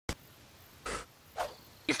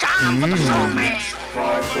It's time for the strongman.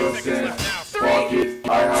 5%. Fuck it.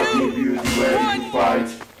 I have give you the way to fight.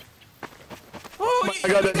 Oh my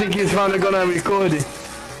god, I think he's finally gonna record it.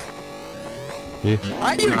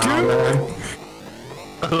 Are you too?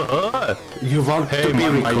 You want Hey, to be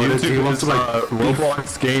my recorded? YouTube You want is to like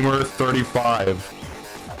Roblox Gamer 35.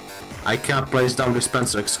 I can't place down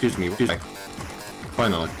dispenser. Excuse me.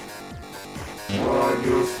 Finally.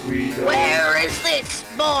 Where is this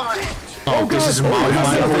boy? Oh, this is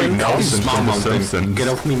Nelson mountain. Get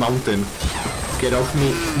off me, mountain. Get off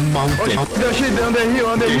me, mountain. The shit on the hill,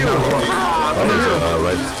 on the hill.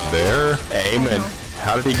 Right there. Amen.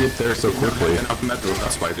 How did he get there so quickly? Enough metal,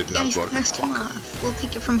 that's why it did not Guys, work. messed him off. We'll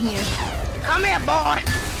take it from here. Come here, boy.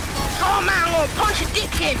 Come on, I'm gonna punch your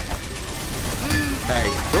dick in. Hey,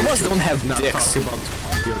 Robots don't have not dicks. talk about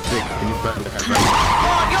your dick and you better have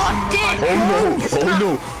Oh, your dick. Oh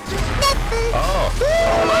no! Oh!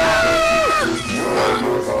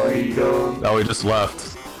 No, he just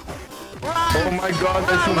left. Oh my god,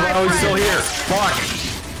 I survived. Oh, he's still here. Fuck!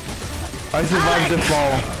 I survived the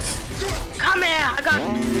fall. Come here. I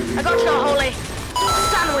got your holy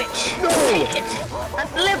sandwich. Take it and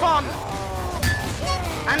live on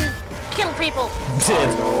and kill people.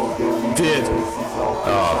 Did.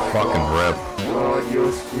 Oh, fucking rip.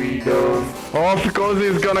 Oh, because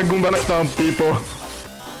he's gonna Goomba stomp people.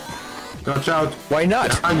 Watch out. Why not?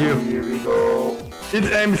 Behind you. It's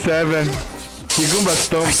M7. He Goomba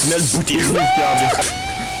stomps. Smell booty.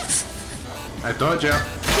 I told you.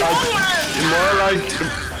 More like...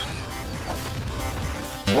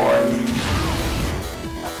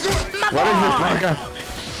 What is this, fucker?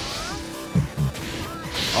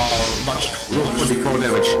 Oh, much. Roll 44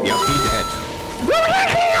 damage. Yeah, he dead.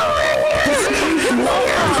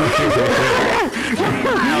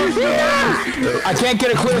 I can't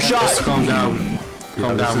get a clear shot. Just calm down.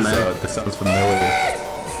 Calm down, man. This sounds familiar.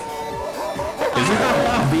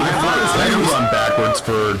 I can run backwards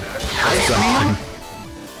for something.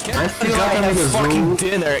 I feel like I'm in a fucking zoo.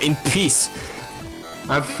 dinner in peace.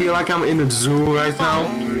 I feel like I'm in a zoo right now.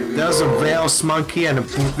 There's a Waails monkey and a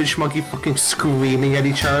Bootfish monkey fucking screaming at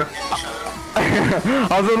each other.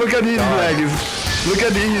 Also, look at his legs. Look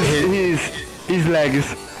at his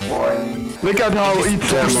legs. Look at how it's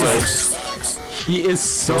so He is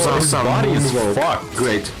so... Those are his some body is moonwalk. fucked.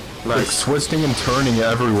 Great. Like twisting and turning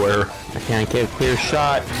everywhere. I can't get a clear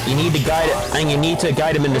shot. You need to guide it, and you need to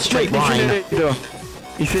guide him in the straight line.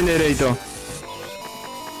 Incinerator.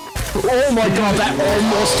 Oh my god, that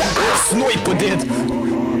almost sniper did!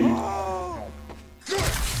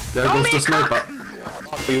 There goes the sniper.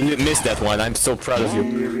 You missed that one, I'm so proud of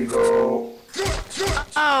you.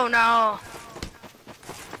 Oh no.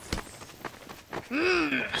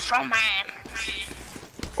 Strong man.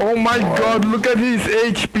 Oh my god, look at his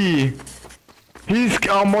HP. He's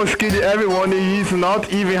almost killed everyone, he's not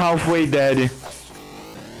even halfway dead.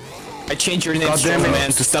 I changed your name God damn Strong it.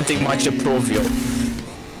 Man to something much appropriate.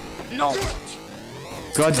 No.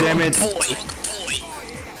 God damn it.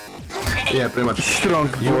 Yeah, pretty much. Strong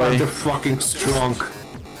You are boy. the fucking strong.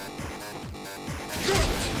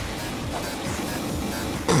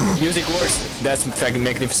 Music works. That's fucking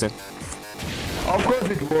magnificent. Of course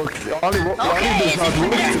it works. Only does not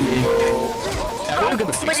work to me. I'm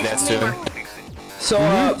gonna fix that soon. So,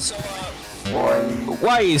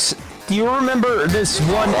 Waails, do you remember this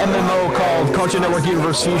one MMO called Cartoon Network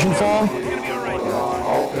Universe Fusion Fall?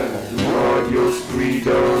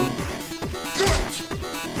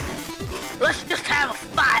 Let's just have a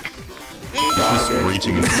fight. Just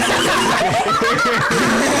reaching in.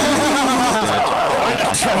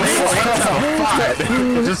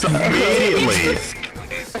 Just immediately.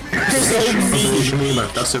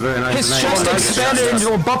 That's a very nice His name. chest expanded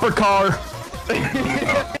into a bumper car.